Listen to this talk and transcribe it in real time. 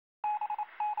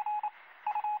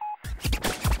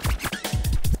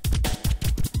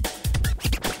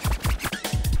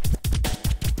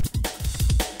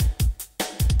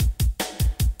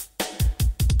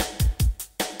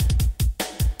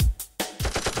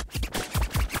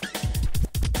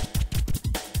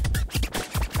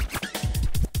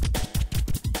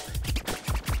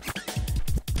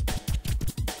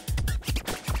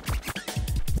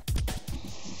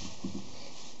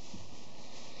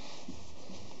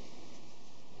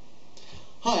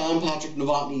Hi, I'm Patrick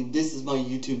Novotny. This is my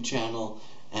YouTube channel,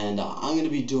 and I'm going to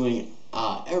be doing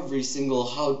every single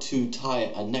how to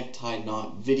tie a necktie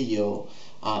knot video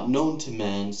known to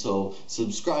man, so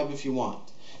subscribe if you want.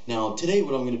 Now, today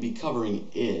what I'm going to be covering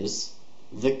is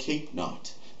the cape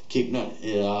knot. The cape knot,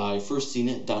 I first seen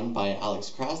it done by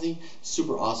Alex Krasny.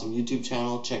 Super awesome YouTube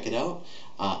channel. Check it out.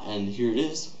 And here it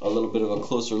is, a little bit of a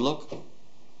closer look.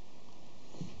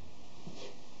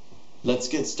 Let's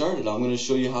get started. I'm going to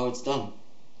show you how it's done.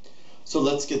 So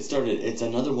let's get started. It's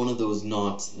another one of those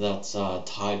knots that's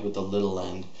tied with the little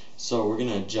end. So we're going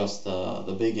to adjust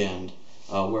the big end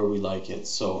where we like it.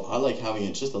 So I like having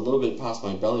it just a little bit past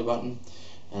my belly button,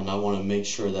 and I want to make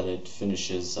sure that it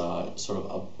finishes sort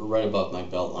of right above my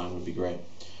belt line would be great.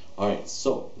 Alright,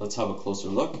 so let's have a closer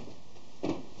look.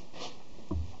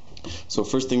 So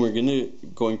first thing we're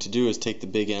going to do is take the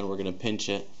big end, we're going to pinch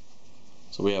it.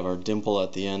 So we have our dimple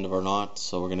at the end of our knot,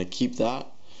 so we're going to keep that.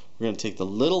 We're going to take the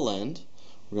little end,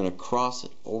 we're going to cross it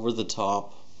over the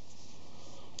top,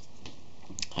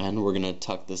 and we're going to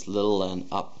tuck this little end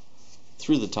up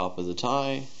through the top of the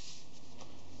tie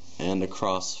and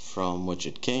across from which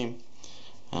it came.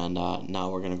 And now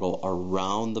we're going to go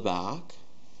around the back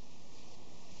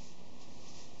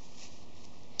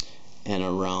and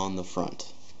around the front.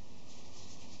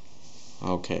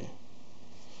 Okay.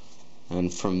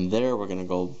 And from there we're going to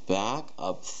go back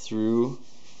up through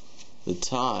the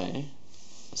tie,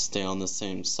 stay on the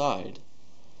same side,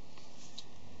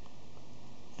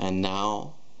 and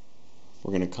now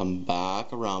we're going to come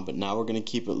back around, but now we're going to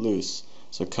keep it loose.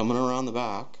 So coming around the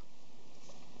back,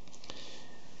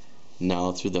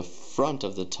 now through the front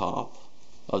of the top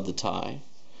of the tie,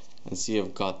 and see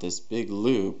I've got this big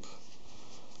loop.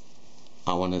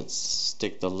 I want to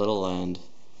stick the little end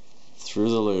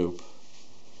through the loop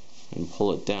and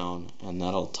pull it down, and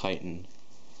that'll tighten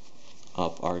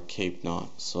up our cape knot.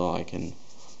 So I can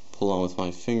pull on with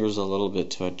my fingers a little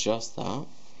bit to adjust that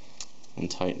and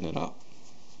tighten it up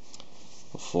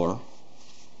before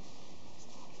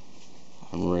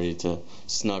I'm ready to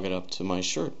snug it up to my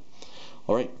shirt.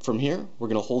 Alright, from here we're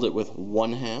going to hold it with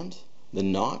one hand, the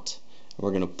knot, and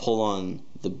we're going to pull on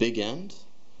the big end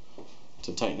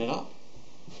to tighten it up.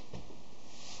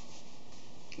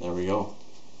 There we go.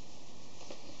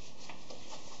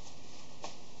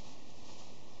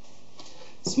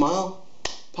 Smile,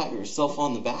 pat yourself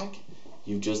on the back.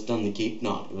 You've just done the cape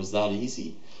knot. It was that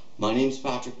easy. My name's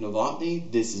Patrick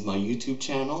Novotny. This is my YouTube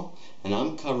channel, and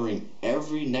I'm covering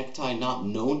every necktie knot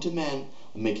known to man.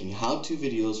 I'm making how-to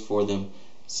videos for them.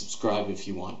 Subscribe if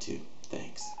you want to.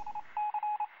 Thanks.